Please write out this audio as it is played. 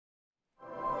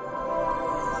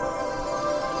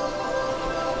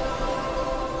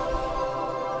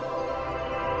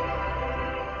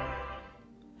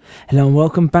Hello and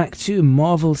welcome back to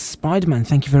Marvel's Spider-Man.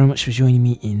 Thank you very much for joining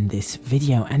me in this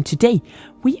video. And today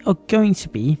we are going to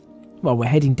be, well, we're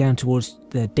heading down towards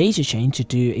the data chain to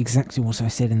do exactly what I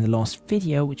said in the last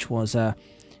video, which was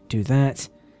do that,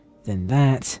 then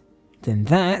that, then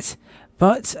that.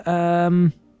 But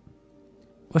we're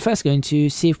first going to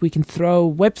see if we can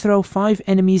web throw 5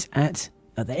 enemies at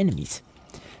other enemies.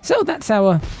 So that's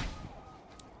our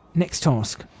next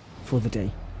task for the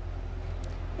day.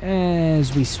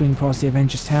 As we swing past the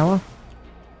Avengers Tower.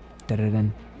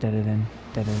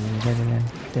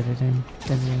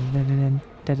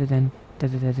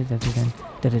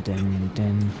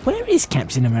 Where is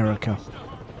Captain America?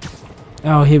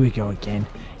 Oh, here we go again.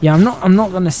 Yeah, I'm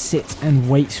not gonna sit and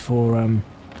wait for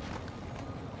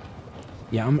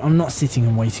yeah, I'm not sitting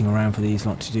and waiting around for these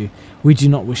lot to do. We do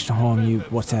not wish to harm you,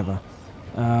 whatever.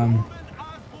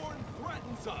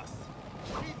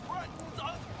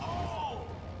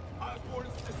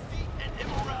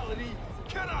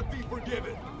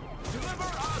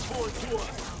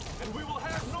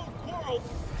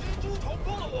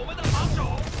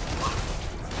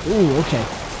 Ooh, okay.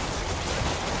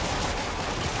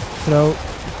 Throw.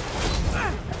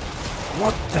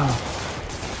 What the?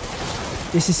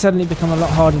 This has suddenly become a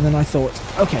lot harder than I thought.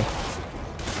 Okay.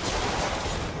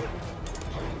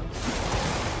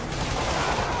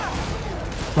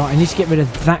 Right, I need to get rid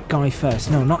of that guy first.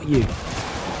 No, not you.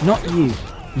 Not you.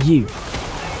 You.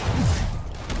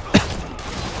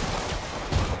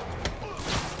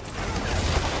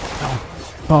 Oh,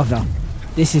 bother.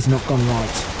 This has not gone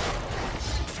right.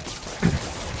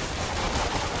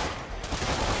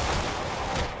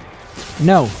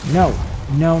 No, no,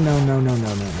 no, no, no, no, no,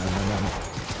 no, no, no, no.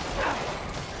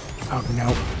 Oh,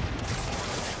 no.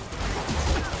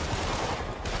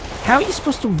 How are you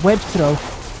supposed to web throw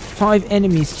 5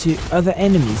 enemies to other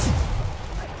enemies?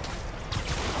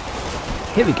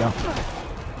 Here we go.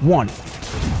 1.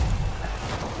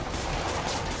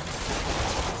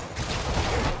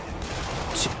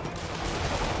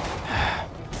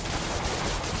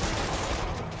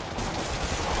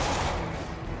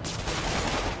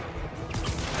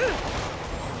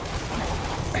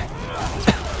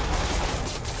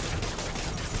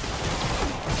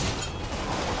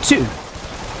 2.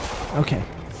 Okay.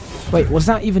 Wait, was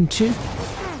that even 2?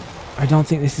 I don't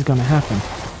think this is going to happen.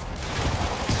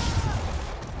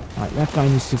 Right, that guy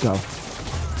needs to go.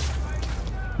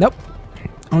 Nope.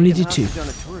 Only did 2.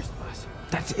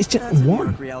 It's just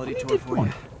 1. Only did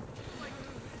 1.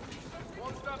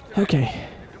 Okay.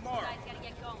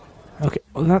 Okay,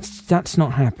 well that's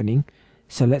not happening.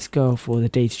 So let's go for the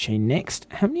data chain next.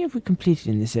 How many have we completed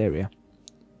in this area?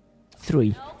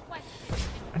 3.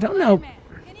 I don't know.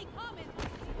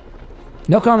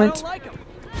 No comment.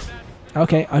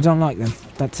 Okay, I don't like them.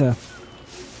 That's a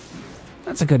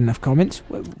good enough comment.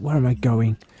 Where am I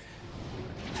going?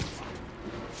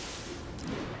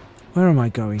 Where am I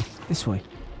going? This way.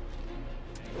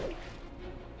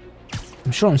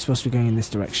 I'm sure I'm supposed to be going in this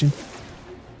direction.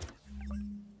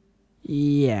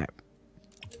 Yeah.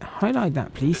 Highlight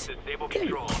that, please.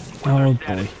 Oh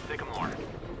boy.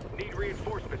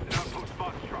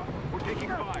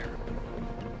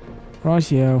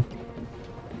 Rightio.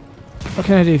 What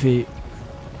can I do for you?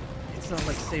 It sounds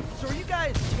like safe. So are you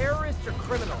guys terrorists or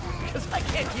criminals? Because I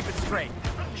can't keep it straight.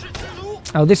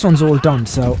 Oh, this one's all done,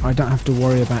 so I don't have to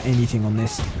worry about anything on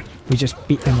this. We just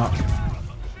beat them up.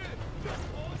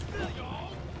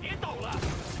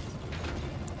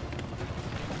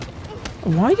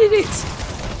 Why did it...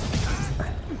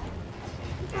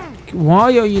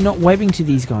 Why are you not webbing to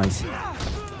these guys?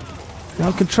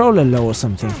 My controller low or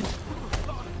something?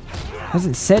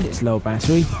 Hasn't said it's low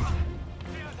battery.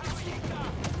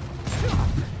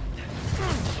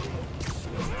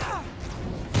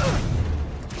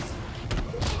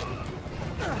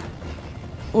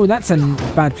 Oh, that's a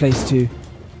bad place to...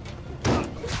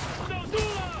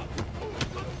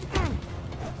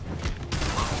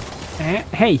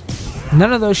 Hey,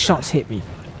 none of those shots hit me.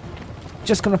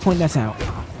 Just gonna point that out.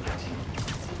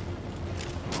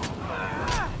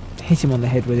 Hit him on the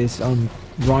head with his own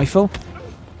rifle.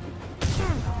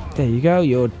 There you go,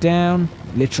 you're down.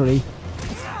 Literally.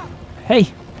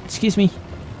 Hey, excuse me.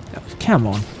 Oh, come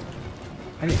on.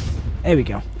 There we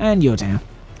go. And you're down.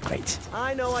 Great.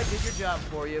 I know I did your job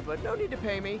for you, but no need to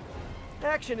pay me.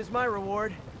 Action is my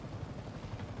reward.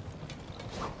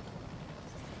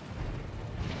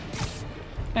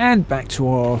 And back to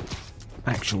our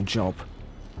actual job.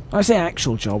 I say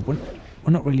actual job, we're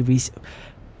not really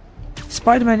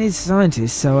Spider-Man is a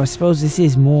scientist, so I suppose this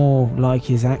is more like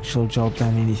his actual job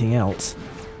than anything else.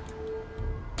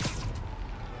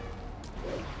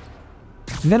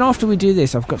 And then after we do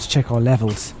this, I've got to check our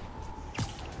levels.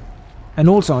 And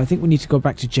also, I think we need to go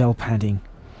back to gel padding.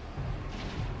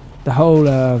 The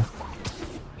whole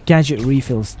gadget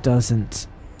refills doesn't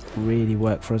really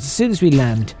work for us. As soon as we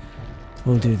land,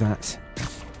 we'll do that.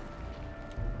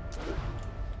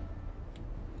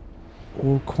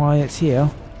 All quiet here.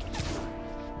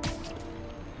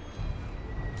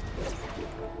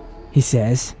 He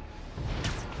says.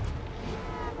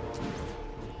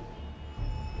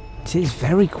 It is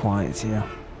very quiet here.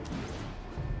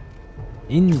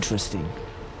 Interesting.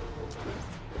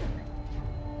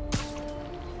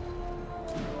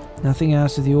 Nothing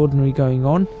out of the ordinary going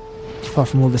on, apart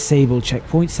from all the Sable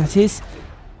checkpoints, that is.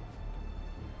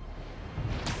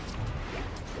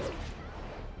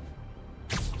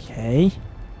 Okay.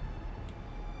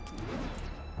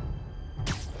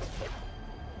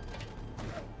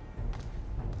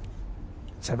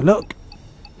 Let's have a look.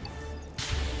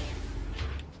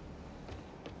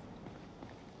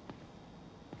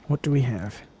 What do we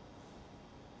have?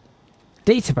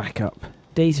 Data backup.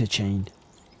 Data chain.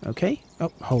 Okay.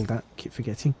 Oh, hold that. Keep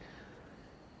forgetting.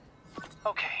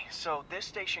 Okay, so this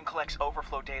station collects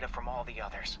overflow data from all the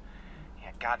others.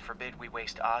 Yeah, God forbid we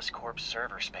waste Oscorp's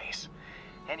server space.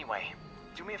 Anyway,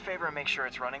 do me a favor and make sure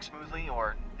it's running smoothly,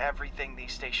 or everything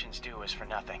these stations do is for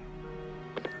nothing.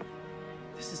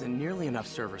 This isn't nearly enough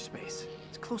server space.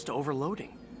 It's close to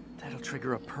overloading. That'll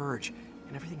trigger a purge,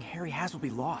 and everything Harry has will be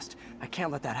lost. I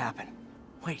can't let that happen.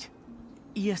 Wait.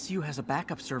 ESU has a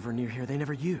backup server near here they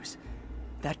never use.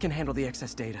 That can handle the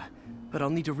excess data, but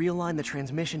I'll need to realign the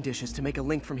transmission dishes to make a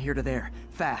link from here to there,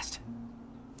 fast.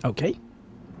 Okay.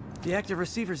 The active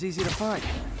receiver's easy to find.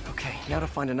 Okay, now to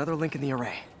find another link in the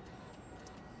array.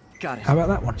 Got it. How about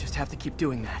that one? Just have to keep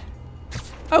doing that.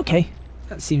 Okay.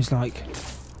 That seems like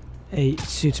a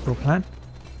suitable plan.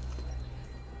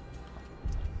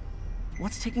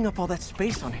 What's taking up all that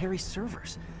space on Harry's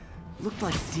servers? Looked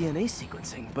like DNA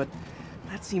sequencing, but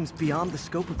that seems beyond the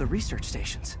scope of the research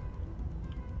stations.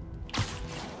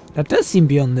 That does seem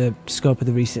beyond the scope of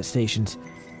the research stations.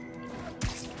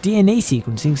 DNA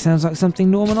sequencing sounds like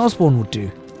something Norman Osborn would do.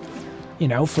 You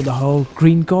know, for the whole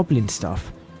Green Goblin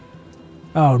stuff.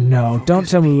 Oh no, don't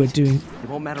tell me we're doing... It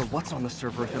won't matter what's on the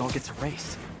server if it all gets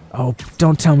erased. Oh,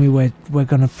 don't tell me we're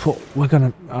gonna put...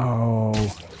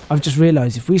 Oh... I've just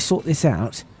realised if we sort this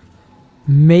out,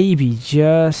 maybe,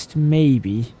 just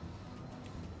maybe...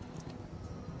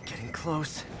 Getting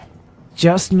close.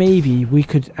 Just maybe we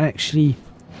could actually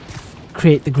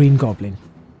create the Green Goblin.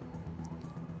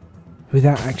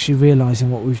 Without actually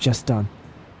realising what we've just done.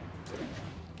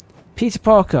 Peter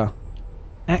Parker.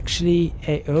 Actually...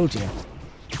 oh dear.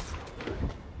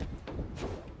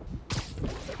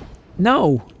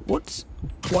 No!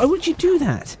 Why would you do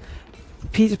that?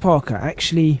 Peter Parker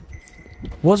actually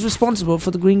was responsible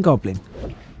for the Green Goblin.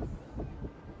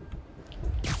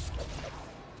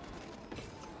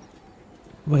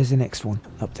 Where's the next one?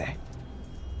 Up there.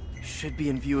 Should be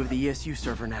in view of the ESU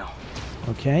server now.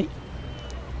 Okay.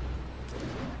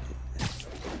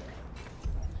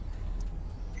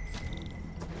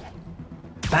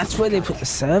 That's where they put the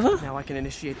server? Now I can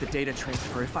initiate the data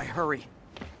transfer if I hurry.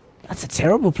 That's a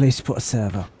terrible place to put a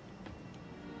server.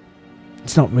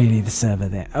 It's not really the server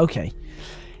there. Okay.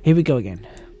 Here we go again.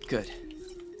 Good.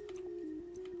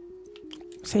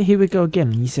 Say here we go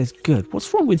again and he says good.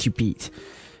 What's wrong with you, Pete?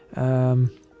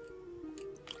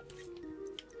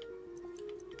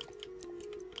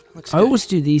 Looks I good. always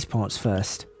do these parts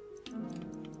first.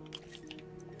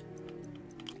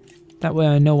 That way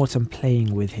I know what I'm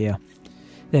playing with here.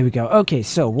 There we go. Okay,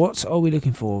 so what are we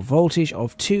looking for? Voltage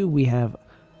of 2. We have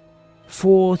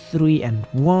 4, 3 and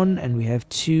 1. And we have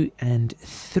 2 and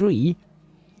 3.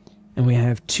 And we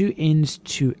have 2 ins,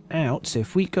 2 out. So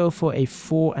if we go for a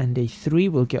 4 and a 3,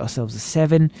 we'll get ourselves a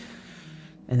 7.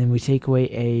 And then we take away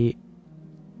a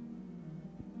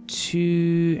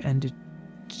 2 and a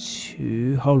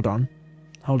 2. Hold on.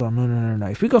 Hold on. No.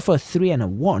 If we go for a 3 and a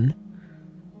 1,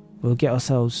 we'll get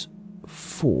ourselves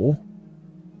 4.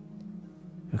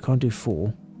 We can't do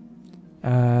 4.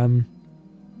 I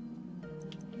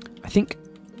think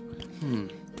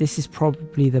this is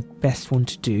probably the best one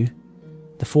to do.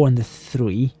 The 4 and the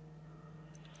 3.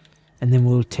 And then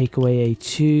we'll take away a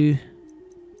 2.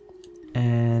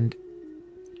 And...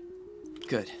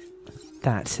 Good.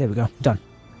 That's... There we go. Done.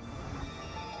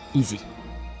 Easy.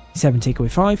 7 take away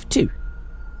 5. 2.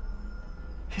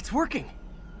 It's working.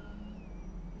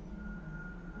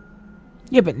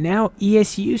 Yeah, but now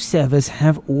ESU servers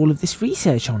have all of this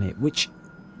research on it, which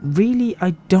really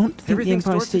I don't think the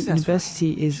Empire State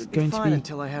University is going to be...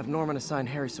 until I have Norman assign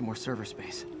Harry some more server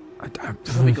space. He'll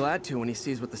He'll be glad to when he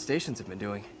sees what the stations have been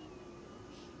doing.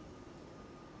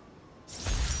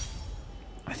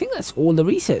 I think that's all the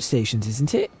research stations,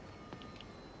 isn't it?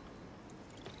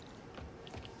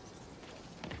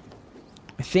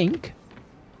 I think.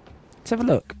 Let's have a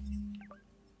look.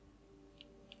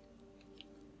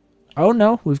 Oh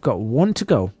no, we've got one to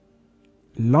go.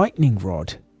 Lightning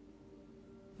rod.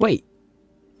 Wait,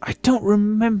 I don't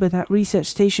remember that research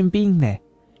station being there.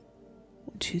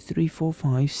 1, 2, 3, 4,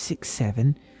 5, 6,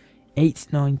 7, 8,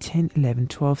 9, 10, 11,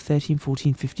 12, 13,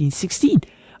 14, 15, 16.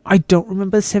 I don't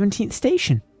remember the 17th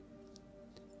station.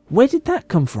 Where did that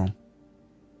come from?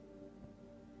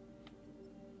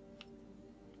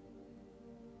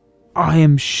 I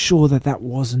am sure that that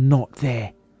was not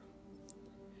there.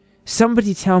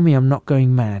 Somebody tell me I'm not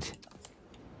going mad.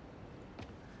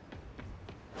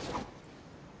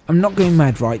 I'm not going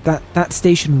mad, right? That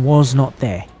station was not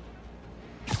there.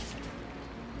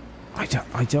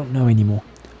 I don't know anymore.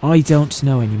 I don't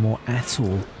know anymore at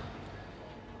all.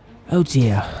 Oh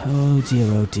dear. Oh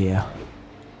dear, oh dear.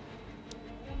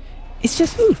 It's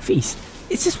just food feast.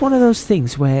 It's just one of those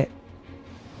things where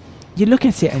you look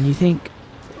at it and you think,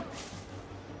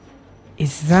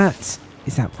 is that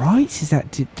right?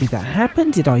 Did that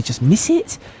happen? Did I just miss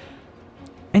it?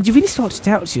 And you really start to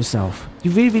doubt yourself.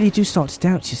 You really, really do start to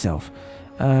doubt yourself.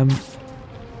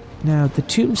 Now, the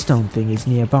Tombstone thing is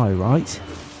nearby, right?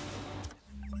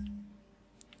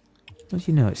 Well,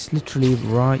 you know, it's literally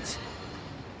right.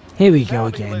 Here we go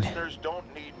again. Listeners don't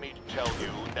need me to tell you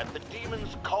that the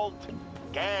demon's cult,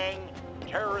 gang,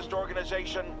 terrorist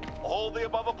organization, all the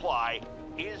above apply,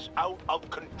 is out of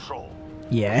control.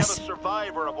 Yes. We have a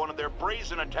survivor of one of their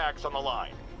brazen attacks on the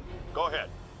line. Go ahead.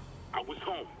 I was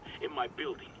home, in my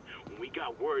building, when we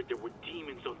got word there were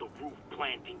demons on the roof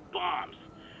planting bombs.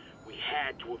 We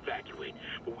had to evacuate,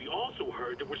 but we also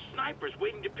heard there were snipers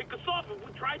waiting to pick us off if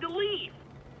we tried to leave.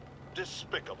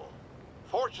 Despicable.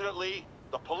 Fortunately,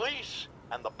 the police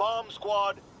and the bomb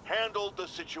squad handled the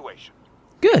situation.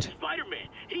 Good. Spider-Man,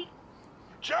 he...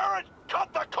 Jared,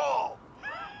 cut the call!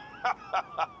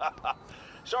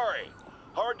 Sorry.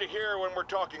 Hard to hear when we're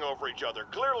talking over each other.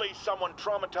 Clearly someone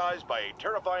traumatized by a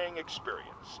terrifying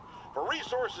experience. For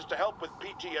resources to help with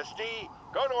PTSD,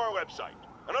 go to our website.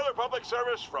 Another public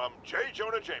service from J.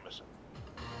 Jonah Jameson.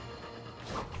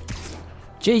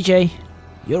 JJ,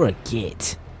 you're a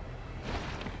git.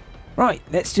 Right,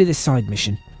 let's do this side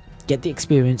mission. Get the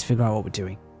experience, figure out what we're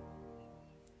doing.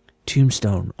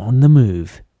 Tombstone on the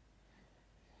move.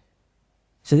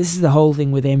 So this is the whole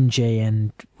thing with MJ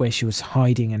and where she was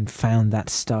hiding and found that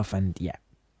stuff, and yeah.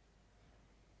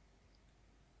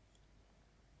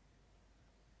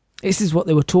 This is what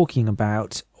they were talking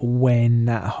about when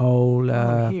that whole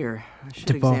here, I should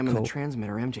debacle. examine the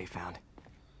transmitter MJ found.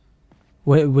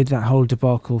 With that whole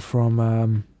debacle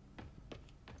from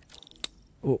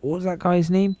what was that guy's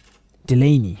name?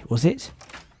 Delaney, was it?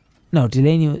 No,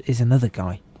 Delaney is another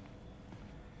guy.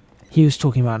 He was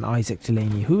talking about an Isaac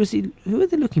Delaney. Who was he? Who are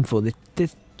they looking for? The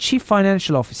chief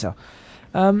financial officer.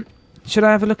 Should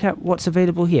I have a look at what's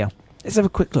available here? Let's have a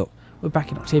quick look. We're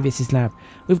back in Octavius's lab.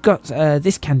 We've got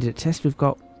this candidate test. We've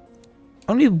got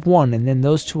only one, and then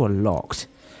those two are locked.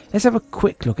 Let's have a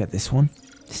quick look at this one.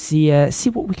 See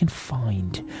what we can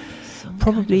find.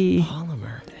 Probably. Kind of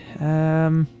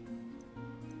polymer.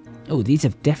 Oh, these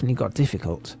have definitely got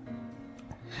difficult.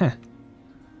 Huh.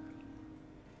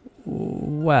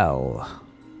 Well,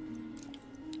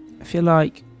 I feel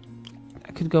like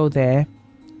I could go there.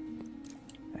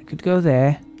 I could go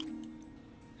there.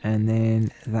 And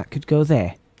then that could go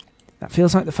there. That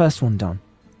feels like the first one done.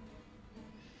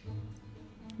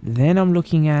 Then I'm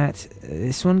looking at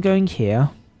this one going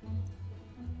here.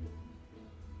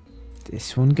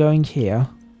 This one going here.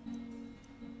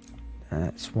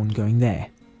 That's one going there.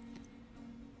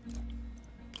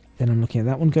 Then I'm looking at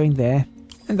that one going there.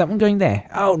 And that one going there.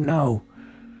 Oh no!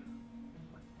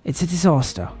 It's a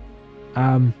disaster.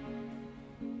 Oh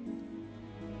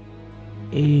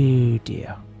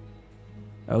dear.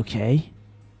 Okay.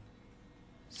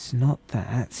 It's not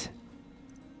that.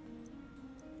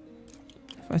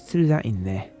 If I threw that in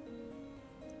there.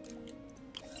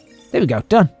 There we go,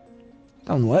 done.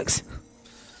 That one works.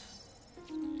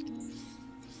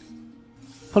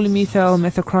 Polymethyl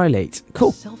methacrylate.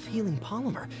 Cool. Self-healing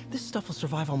polymer. This stuff will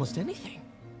survive almost anything.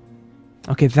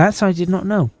 Okay, that I did not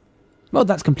know. Well,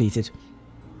 that's completed.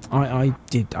 I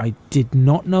did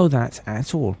not know that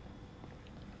at all.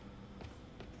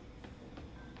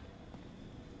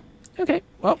 Okay,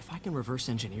 well. If I can reverse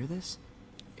engineer this,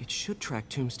 it should track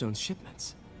Tombstone's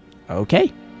shipments.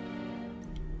 Okay.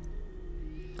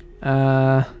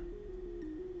 Huh.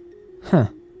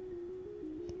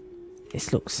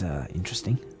 This looks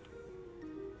interesting.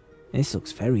 This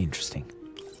looks very interesting.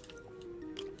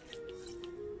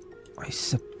 I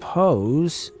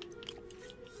suppose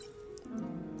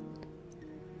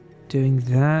doing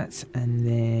that and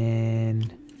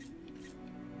then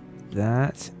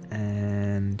that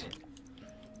and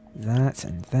that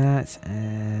and that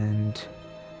and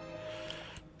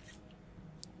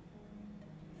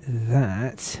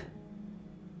that.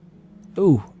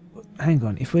 Ooh, hang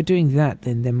on. If we're doing that,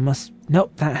 then there must...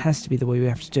 Nope, that has to be the way we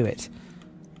have to do it.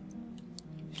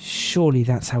 Surely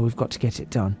that's how we've got to get it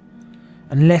done.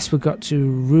 Unless we've got to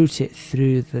route it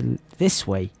through this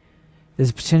way. There's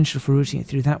a potential for routing it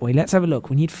through that way. Let's have a look.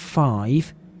 We need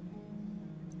 5.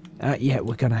 Yeah,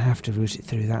 we're going to have to route it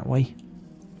through that way.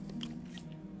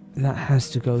 That has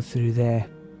to go through there,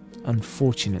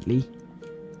 unfortunately.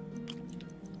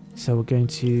 So we're going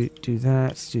to do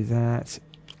that, do that,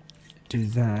 do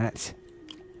that,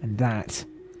 and that.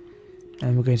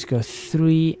 And we're going to go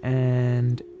 3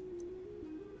 and...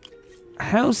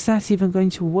 How's that even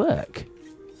going to work?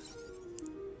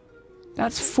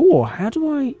 That's 4. How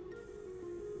do I...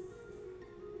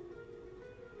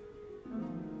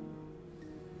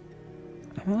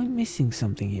 Am I missing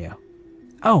something here?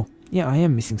 Oh, yeah, I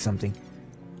am missing something.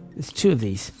 There's 2 of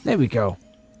these. There we go.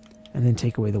 And then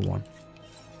take away the 1.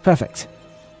 Perfect.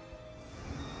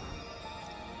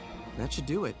 That should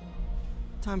do it.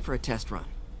 Time for a test run.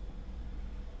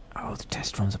 Oh, the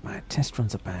test runs are bad. Test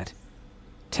runs are bad.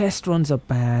 Test runs are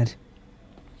bad.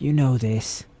 You know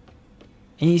this.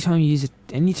 Anytime you use it,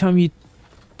 anytime you...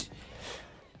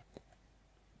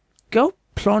 Go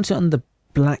plant it on the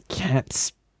black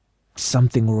cat's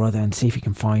something or other and see if you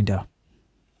can find her.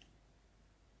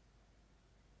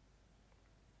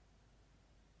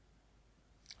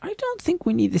 I don't think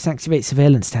we need this activate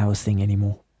surveillance towers thing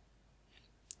anymore.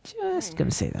 Just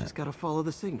gonna say that. Just gotta follow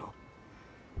the signal.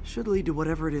 Should lead to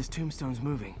whatever it is Tombstone's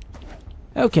moving.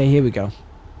 Okay, here we go.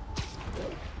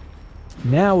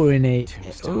 Now we're in a...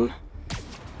 Tombstone.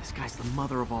 This guy's the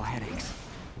mother of all headaches.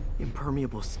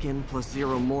 Impermeable skin plus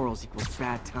 0 morals equals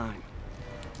bad time.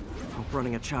 Hope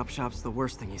running a chop shop's the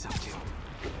worst thing he's up to.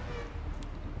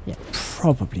 Yeah,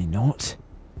 probably not.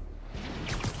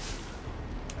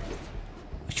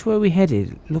 Which way are we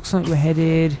headed? Looks like we're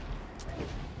headed...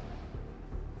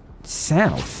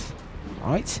 south,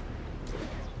 right?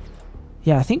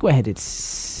 Yeah, I think we're headed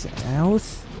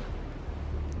south.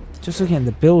 Just looking at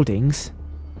the buildings.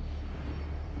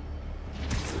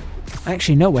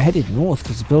 Actually, no, we're headed north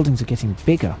because the buildings are getting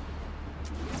bigger.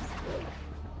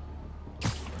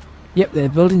 Yep, the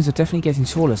buildings are definitely getting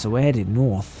taller, so we're headed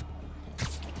north.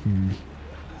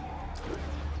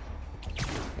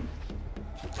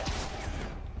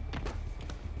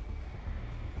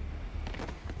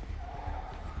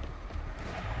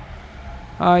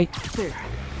 Hi. There.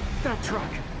 That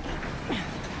truck.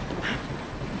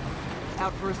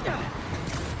 Out for a spin.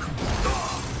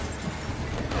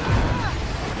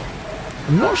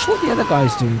 I'm not sure what the other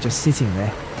guy's doing, just sitting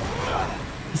there.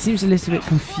 He seems a little bit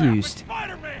confused.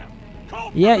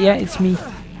 Yeah, it's me.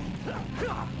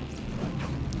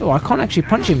 Oh, I can't actually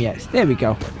punch him yet. There we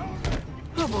go.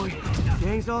 Oh boy,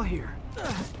 gang's all here.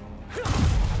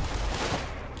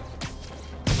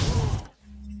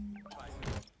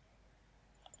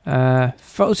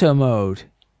 Photo mode.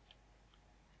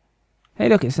 Hey,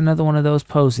 look, it's another one of those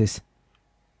poses.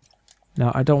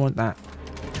 No, I don't want that.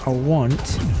 I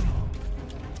want...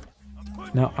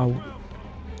 No,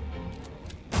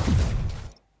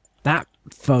 that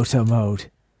photo mode.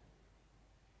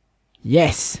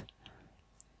 Yes.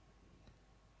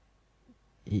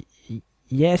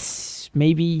 Yes,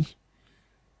 maybe.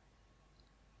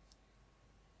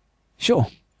 Sure.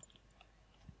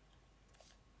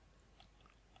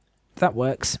 That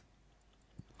works.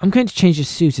 I'm going to change the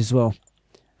suit as well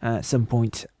at some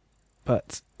point,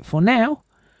 but for now,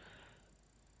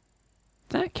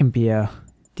 that can be a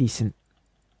decent...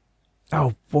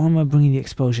 Oh, why am I bringing the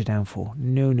exposure down for?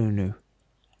 No.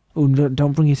 Oh, no,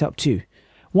 don't bring it up too.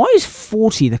 Why is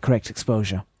 40 the correct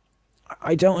exposure?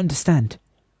 I don't understand.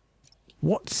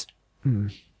 What's...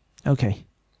 Okay.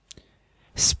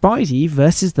 Spidey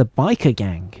versus the biker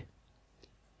gang.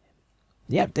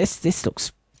 Yep, this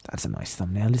looks... That's a nice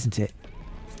thumbnail, isn't it?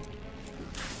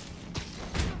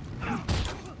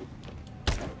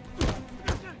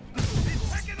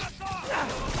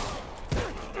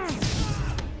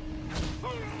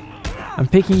 I'm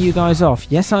picking you guys off.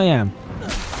 Yes, I am.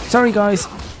 Sorry, guys.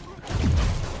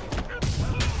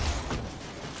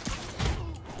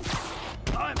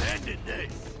 I'm ending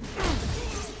this.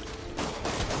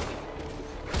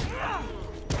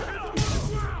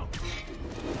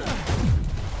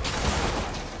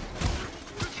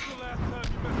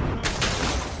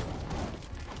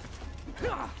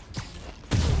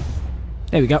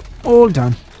 There we go. All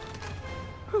done.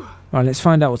 Right, let's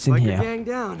find out what's in Like here. the gang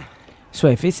down. So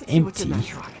if it's See what's in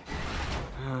empty, that truck.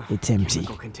 it's empty.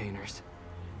 Chemical containers.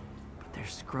 But they're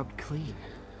scrubbed clean.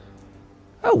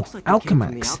 Oh, Looks like they came from the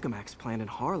Alchemax. Alchemax plant in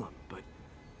Harlem, but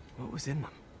what was in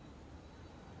them?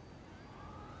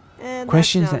 And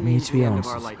Questions that that need means to be the end of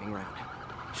our answered. lightning round.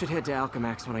 Should head to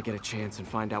Alchemax when I get a chance and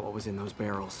find out what was in those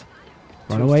barrels.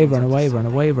 Run away, Tombstone's run up to away, something. run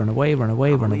away, run away, run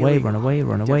away, run Probably away, illegal. run away,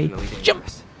 run away. Definitely Jump!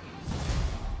 dangerous.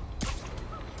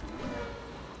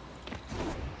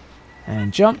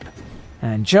 And jump,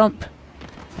 and jump,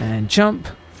 and jump,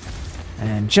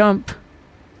 and jump,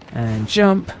 and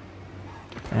jump,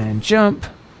 and jump.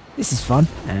 This is fun.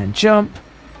 And jump,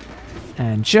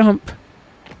 and jump,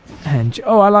 and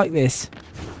oh, I like this.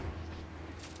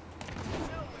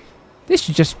 This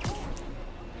is just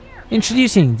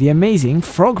introducing the amazing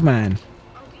Frogman.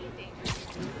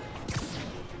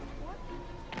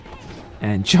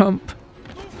 And jump,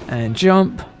 and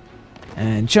jump,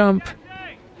 and jump,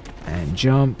 and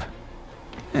jump,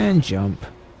 and jump.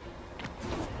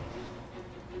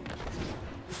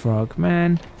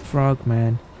 Frogman,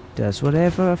 Frogman, does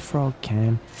whatever a frog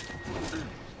can.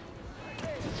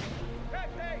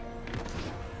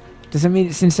 Does that mean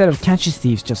it's instead of catches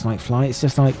thieves just like fly, it's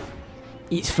just like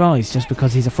eats flies just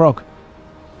because he's a frog?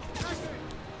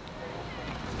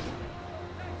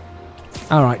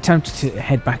 Alright, time to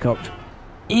head back up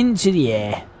into the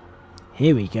air.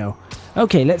 Here we go.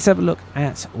 Okay, let's have a look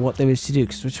at what there is to do,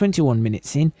 because we're 21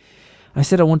 minutes in. I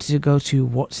said I wanted to go to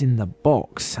what's in the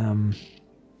box.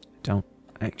 Don't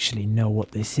actually know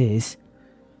what this is.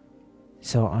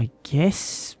 So I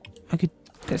guess I could...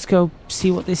 Let's go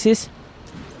see what this is.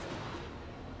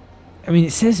 I mean,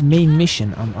 it says main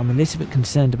mission. I'm a little bit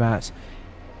concerned about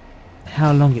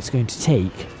how long it's going to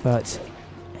take, but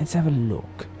let's have a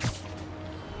look.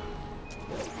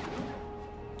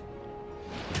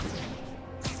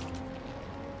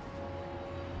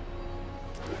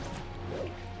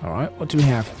 Alright, what do we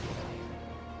have?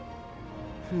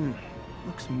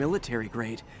 Looks military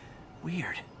grade.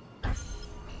 Weird.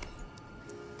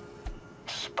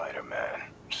 Spider-Man,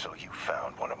 so you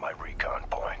found one of my recon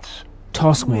points.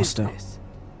 Taskmaster. Who is this?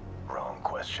 Wrong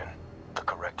question. The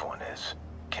correct one is,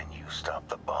 can you stop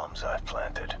the bombs I've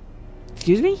planted?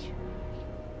 Excuse me?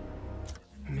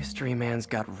 Mystery Man's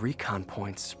got recon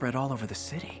points spread all over the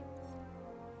city.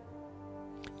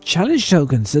 Challenge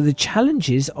tokens. So the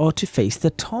challenges are to face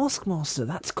the Taskmaster.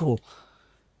 That's cool.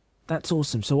 That's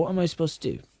awesome. So what am I supposed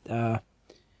to do?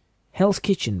 Hell's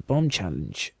Kitchen bomb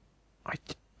challenge.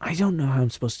 I don't know how I'm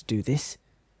supposed to do this.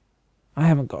 I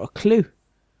haven't got a clue.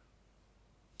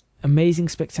 Amazing,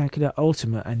 spectacular,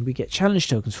 ultimate, and we get challenge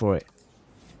tokens for it.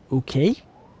 Okay.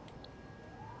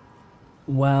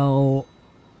 Well,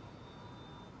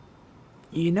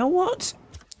 you know what?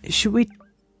 Should we...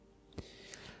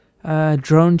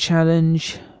 drone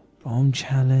challenge, bomb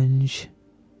challenge.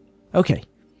 Okay.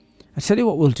 I tell you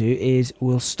what we'll do is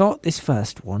we'll start this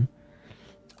first one,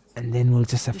 and then we'll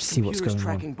just have to see what's going on.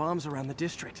 tracking bombs around the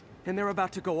district, and they're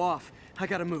about to go off. I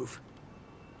gotta move.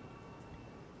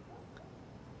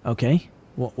 Okay.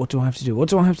 What do I have to do? What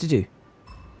do I have to do?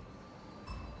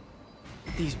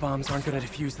 These bombs aren't gonna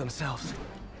defuse themselves.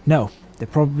 No, they're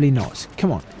probably not.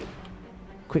 Come on.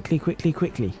 Quickly, quickly,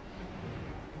 quickly.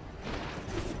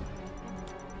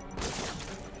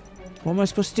 What am I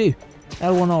supposed to do?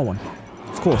 L1, R1.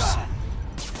 Of course.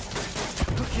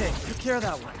 Okay, took care of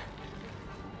that one.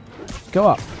 Go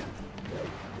up.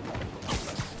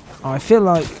 Oh, I feel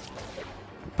like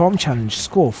bomb challenge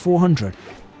score 400.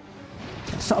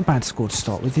 That's not a bad score to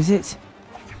start with, is it?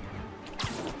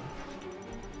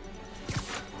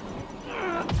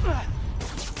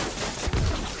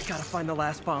 Gotta find the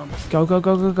last bomb. Go, go,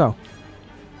 go, go, go.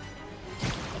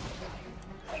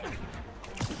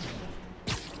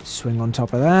 Swing on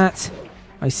top of that.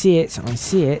 I see it, I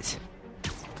see it.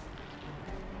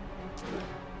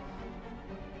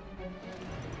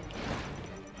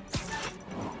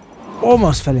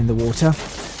 Almost fell in the water.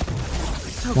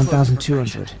 So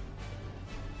 1,200.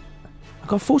 I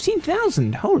got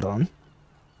 14,000. Hold on.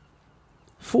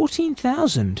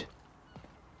 14,000.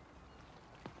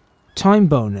 Time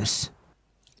bonus.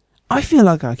 I feel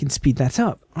like I can speed that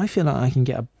up. I feel like I can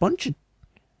get a bunch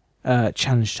of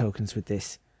challenge tokens with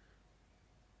this.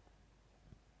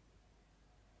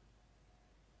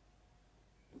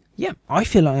 Yeah, I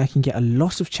feel like I can get a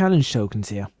lot of challenge tokens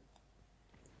here.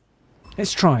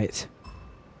 Let's try it.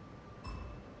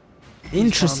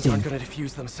 Interesting. These bombs aren't gonna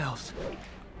defuse themselves.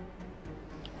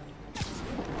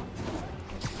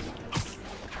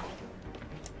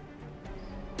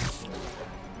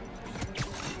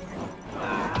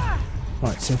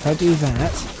 Right, so if I do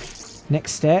that,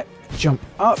 next step, jump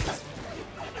up,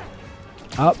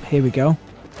 Up, here we go.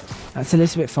 That's a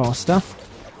little bit faster.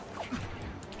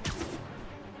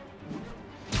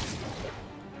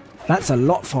 That's a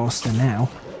lot faster now.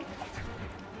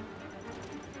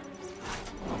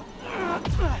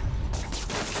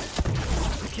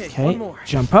 Okay,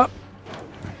 jump up.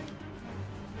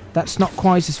 That's not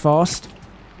quite as fast,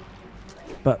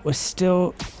 but we're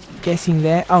still getting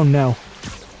there. Oh no,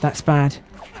 that's bad.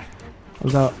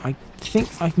 Although I think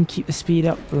I can keep the speed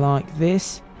up like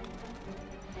this.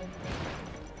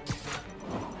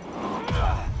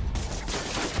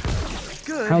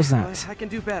 Good. How's that? I can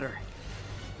do better.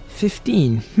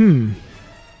 15.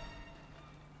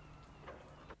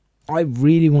 I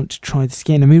really want to try this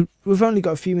again. I mean, we've only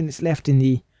got a few minutes left in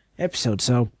the episode,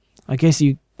 so I guess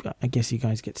you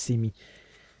guys get to see me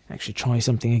actually try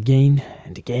something again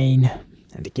and again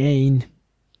and again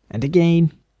and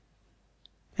again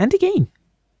and again.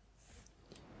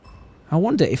 I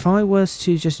wonder if I was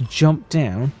to just jump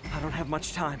down. I don't have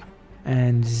much time.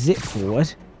 And zip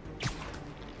forward.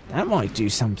 That might do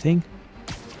something.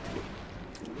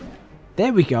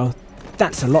 There we go.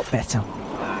 That's a lot better.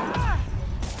 My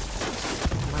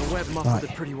web muffled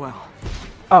it pretty well.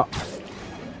 Up.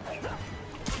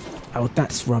 Oh,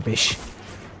 that's rubbish.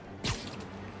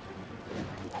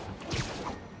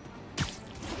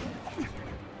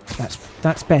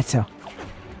 That's better.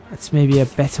 That's maybe a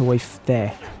better way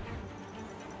there.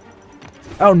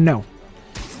 Oh no.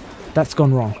 That's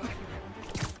gone wrong.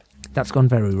 That's gone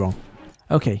very wrong.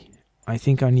 Okay. I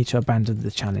think I need to abandon the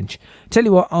challenge. Tell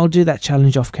you what, I'll do that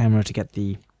challenge off camera to get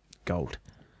the gold.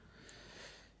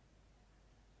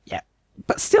 Yeah.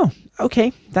 But still,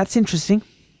 okay. That's interesting.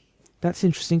 That's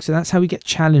interesting. So that's how we get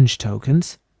challenge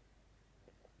tokens.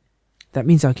 That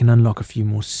means I can unlock a few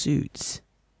more suits.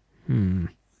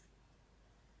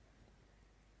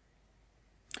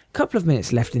 Couple of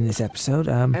minutes left in this episode.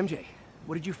 MJ,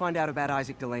 what did you find out about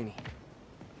Isaac Delaney?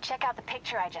 Check out the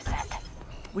picture I just sent.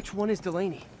 Which one is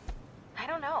Delaney? I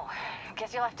don't know.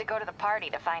 Guess you'll have to go to the party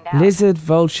to find out. Lizard,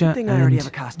 Vulture, I think I already and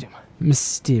have a costume.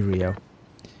 Mysterio.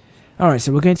 Alright,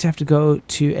 so we're going to have to go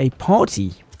to a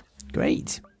party.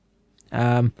 Great.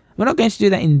 We're not going to do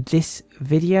that in this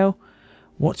video.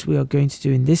 What we are going to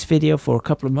do in this video for a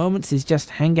couple of moments is just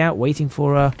hang out waiting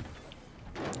for a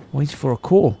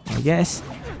call, I guess.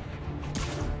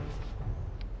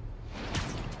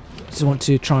 Just want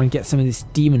to try and get some of this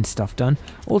demon stuff done.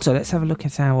 Also, let's have a look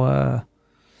at our...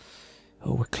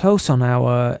 Oh, we're close on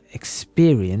our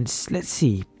experience. Let's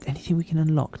see. Anything we can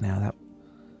unlock now?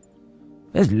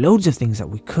 There's loads of things that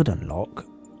we could unlock.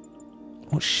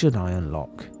 What should I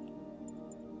unlock?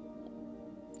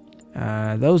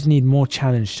 Those need more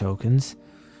challenge tokens.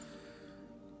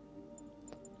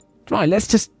 Right, let's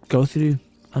just go through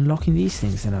unlocking these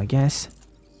things then, I guess.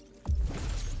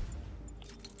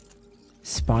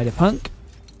 Spider-Punk.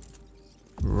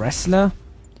 Wrestler.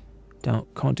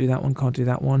 Can't do that one, can't do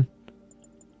that one.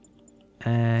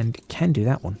 And can do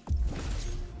that one.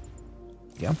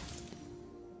 Yeah.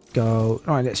 Go.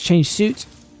 Alright, let's change suit.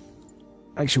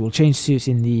 Actually, we'll change suits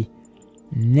in the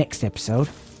next episode.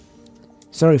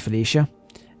 Sorry, Felicia.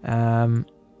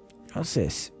 What's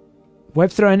this?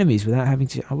 Web throw enemies without having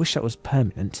to... I wish that was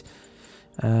permanent.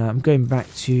 I'm going back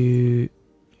to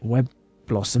Web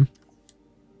Blossom.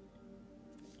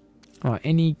 Alright,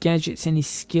 any gadgets, any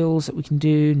skills that we can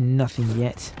do? Nothing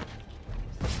yet.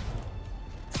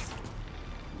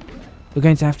 We're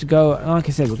going to have to go... Like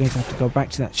I said, we're going to have to go back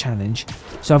to that challenge.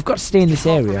 So I've got to stay in this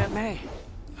area.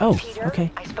 Oh, Peter, okay.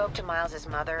 I spoke to Miles's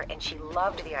mother, and she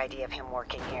loved the idea of him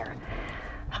working here.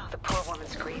 Oh, the poor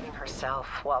woman's grieving herself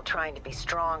while trying to be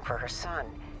strong for her son.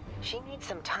 She needs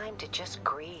some time to just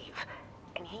grieve,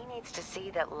 and he needs to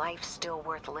see that life's still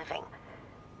worth living.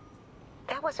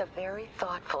 That was a very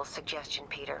thoughtful suggestion,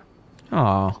 Peter.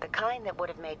 Aww. The kind that would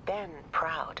have made Ben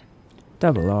proud.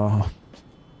 Double R.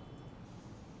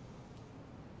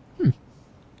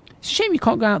 It's a shame you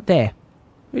can't go out there.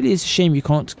 Really is a shame you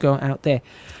can't go out there.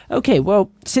 Okay, well,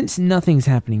 since nothing's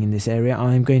happening in this area,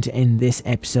 I'm going to end this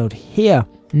episode here.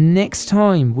 Next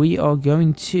time, we are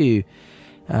going to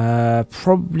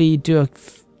probably do a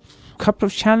couple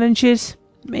of challenges,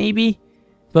 maybe.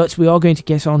 But we are going to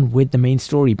get on with the main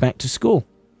story, back to school.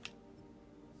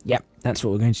 Yep, that's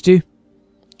what we're going to do.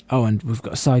 Oh, and we've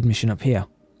got a side mission up here.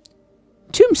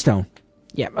 Tombstone.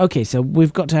 Yep, okay, so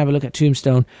we've got to have a look at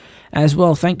Tombstone as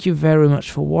well. Thank you very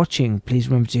much for watching. Please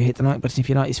remember to hit the like button if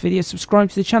you like this video. Subscribe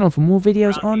to the channel for more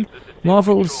videos on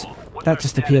Marvels. That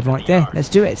just appeared right there. Let's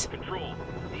do it.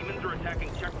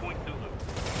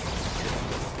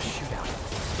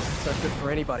 Not good for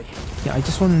anybody. Yeah, I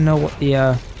just want to know what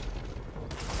the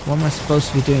what am I supposed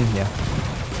to be doing here?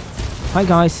 Hi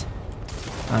guys,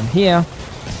 I'm here.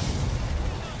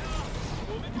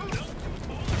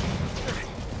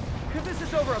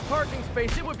 this over a parking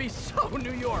space, it would be so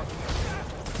New York.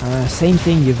 Same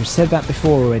thing, you've said that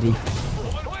before already.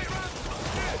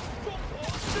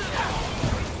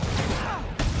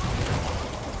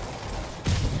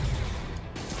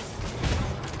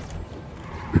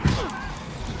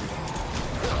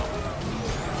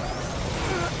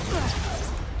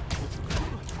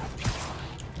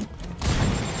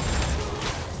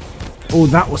 Oh,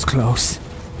 that was close.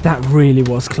 That really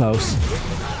was close.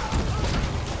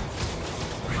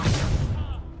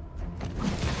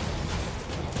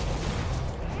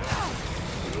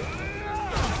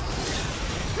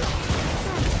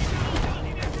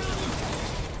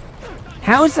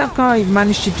 How has that guy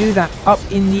managed to do that up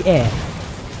in the air?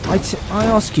 I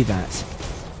ask you that.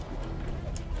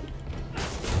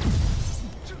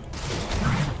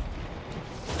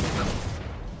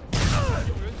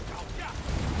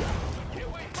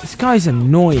 This guy's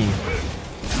annoying.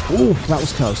 Oh, that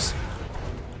was close.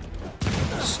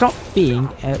 Stop being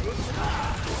a...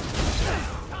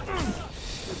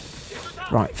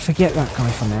 Right, forget that guy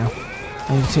for now.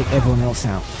 I'm going to take everyone else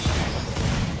out.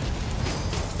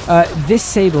 This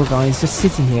Sable guy is just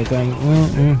sitting here going,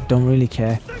 don't really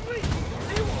care.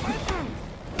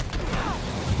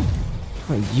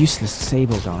 What a useless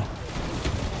Sable guy.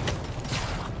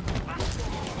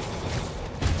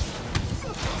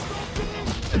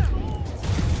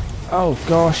 Oh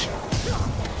gosh.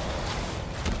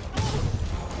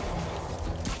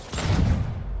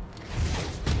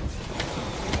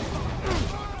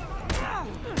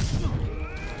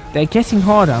 They're getting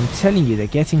harder, I'm telling you, they're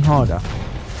getting harder.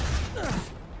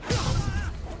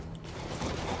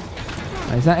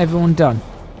 Is that everyone done?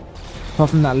 Apart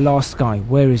from that last guy,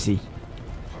 where is he?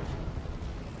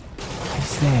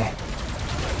 He's there.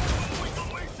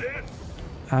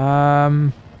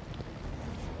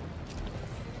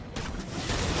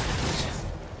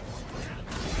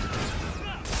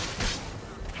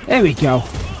 There we go.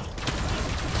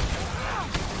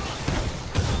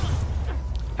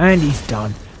 And he's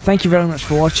done. Thank you very much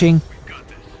for watching.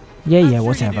 Yeah,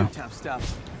 whatever.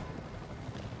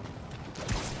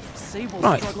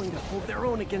 Right. Struggling to hold their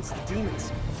own against the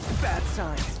demons. Bad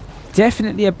sign.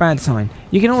 Definitely a bad sign.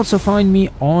 You can also find me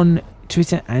on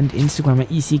Twitter and Instagram at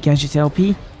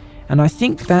ECGadgetLP. And I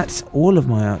think that's all of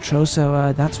my outro,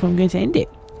 so that's where I'm going to end it.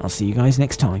 I'll see you guys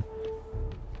next time.